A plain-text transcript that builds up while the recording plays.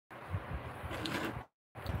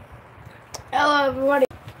Hello everybody,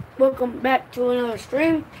 welcome back to another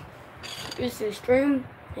stream. This is stream.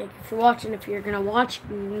 Thank you for watching. If you're gonna watch,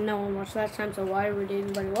 no one watched last time, so why would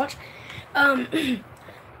anybody watch?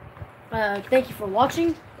 Thank you for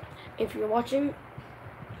watching. If you're watching,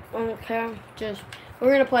 okay,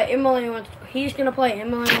 we're gonna play Emily wants. He's gonna play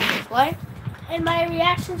Emily wants to play, and my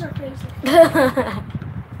reactions are crazy.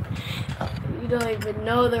 You don't even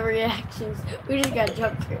know the reactions. We just got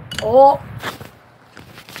jump scared. Oh.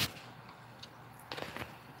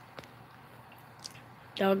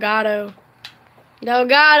 Delgado.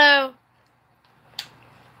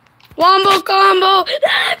 Wombo combo.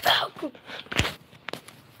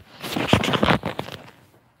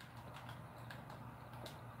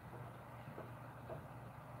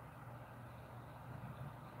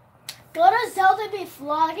 What does Zelda be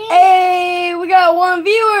vlogging? Hey, we got one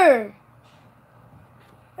viewer.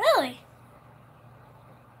 Really?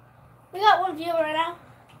 We got one viewer right now.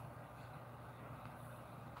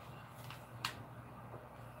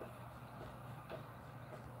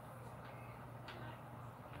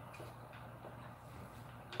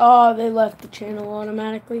 Oh, they left the channel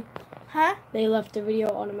automatically. Huh? They left the video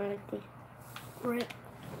automatically. Right.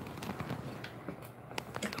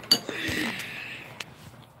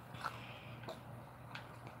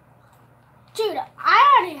 Dude,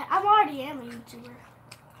 I'm already am a YouTuber.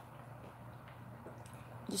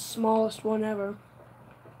 The smallest one ever.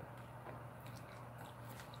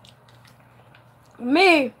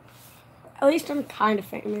 Me, at least I'm kind of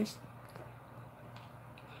famous.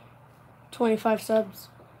 25 subs.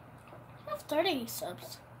 You have 30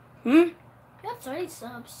 subs. You have 30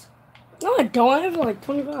 subs. No, I don't. I have like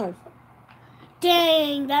 25.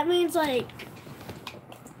 Dang, that means 4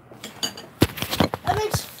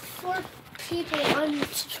 people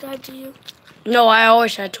unsubscribe to you. No, I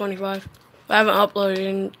always had 25. I haven't uploaded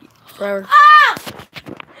in forever. Ah!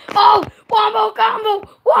 Oh, wombo combo!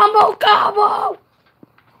 Wombo combo!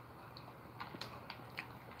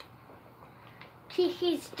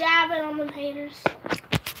 He's dabbing on them haters.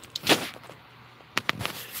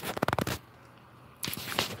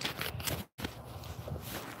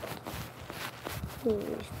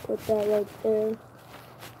 Just put that right there.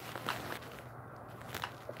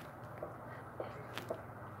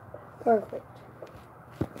 Perfect.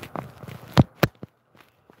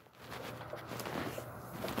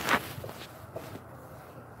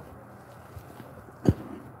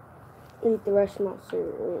 Eat the rest of my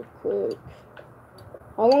cereal real quick.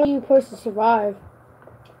 How long are you supposed to survive?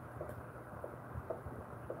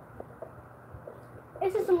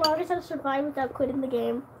 This is the longest I've survived without quitting the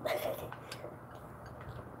game.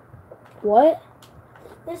 What?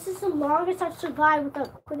 This is the longest I've survived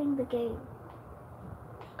without quitting the game.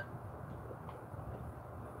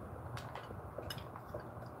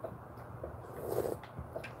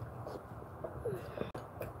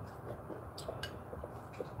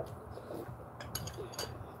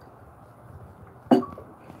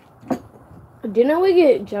 Didn't we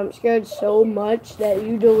get jump scared so much that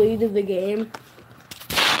you deleted the game?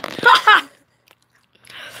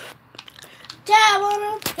 Dad,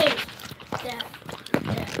 wanna hey, Dad.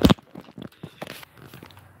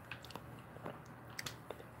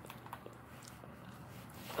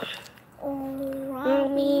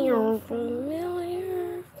 Around me are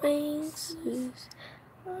familiar faces,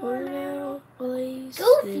 worn out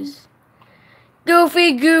places.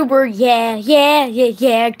 Goofy Goober, yeah.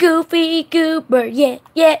 Goofy Goober, yeah.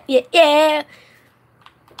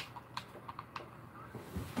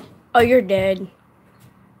 Oh, you're dead.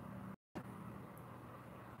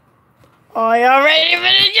 Oh, y'all ready for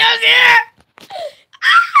the jump here?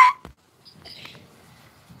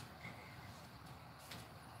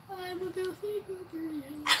 I'm a goofy goober.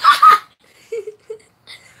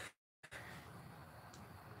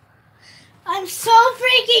 I'm so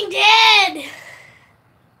freaking dead.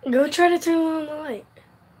 Go try to turn on the light.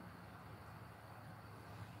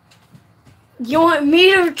 You want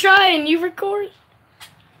me to try and you record?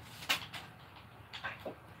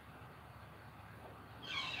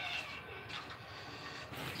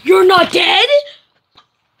 You're not dead?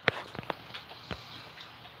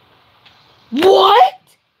 What?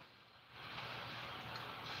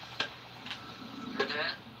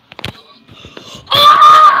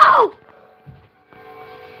 Oh!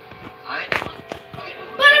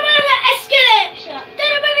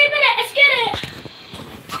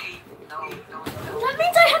 That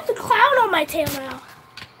means I have the clown on my tail now.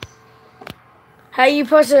 How you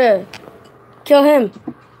supposed to kill him?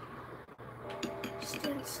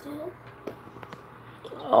 Stand still.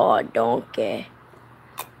 Oh, donkey.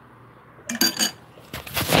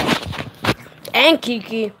 And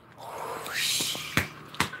Kiki.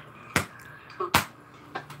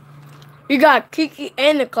 You got Kiki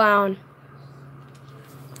and the clown.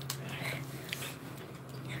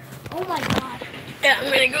 Oh my god. Yeah, I'm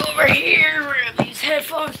gonna go over here, grab these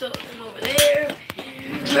headphones, throw them over there.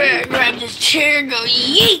 Grab this chair, go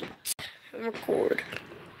yeet, and record.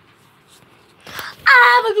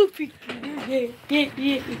 I'm a goofy. Yeah.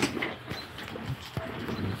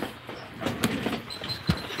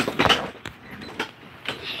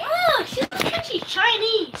 Oh, she looks like she's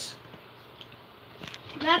Chinese.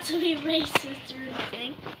 Not to be racist or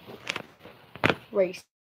anything. Racist.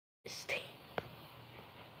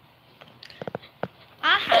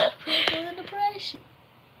 I have crippling depression.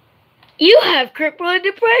 You have crippling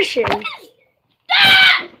depression.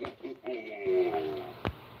 Ah!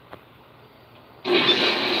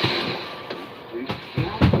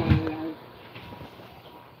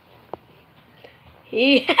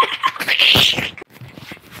 Yeah.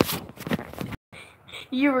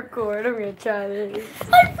 You record. I'm gonna try this.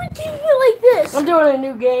 I'm freaking you like this. I'm doing a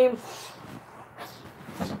new game.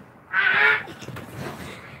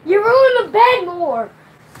 You ruined the bed more.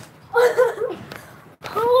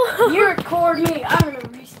 You record me. I'm gonna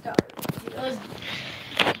restart.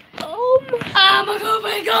 I'm a go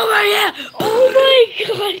back over here. Oh my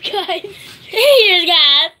god, guys. He just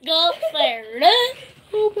got go there.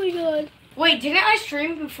 Oh my god. Wait, didn't I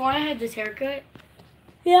stream before I had this haircut?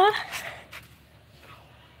 Yeah.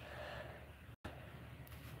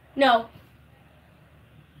 No.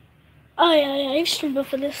 Oh yeah, you've streamed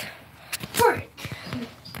before this. Frick.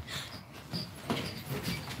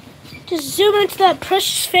 Just zoom into that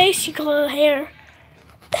precious face you call hair.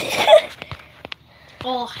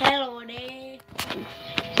 Oh, hello there.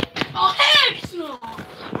 Oh, heck no.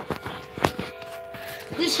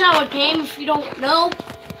 This is how it came if you don't know.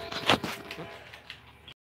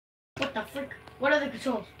 What the frick? What are the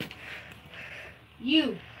controls?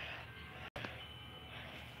 You.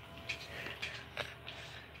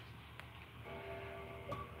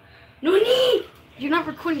 Nuni! You're not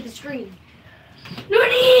recording the stream.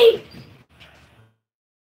 Nuni!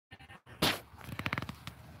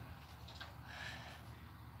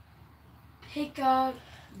 Pick up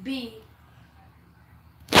B.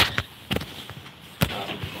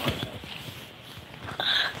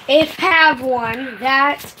 If have one,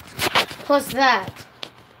 that plus that.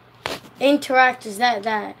 Interact is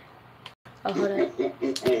that. Oh, hold on.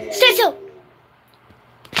 Stay still.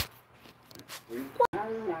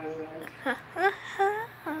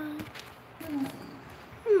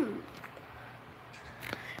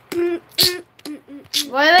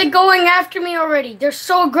 Why are they going after me already? They're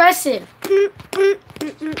so aggressive.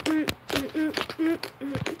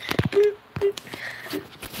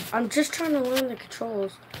 I'm just trying to learn the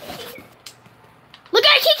controls. Look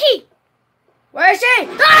at Kiki. Where is she?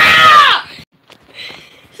 Ah!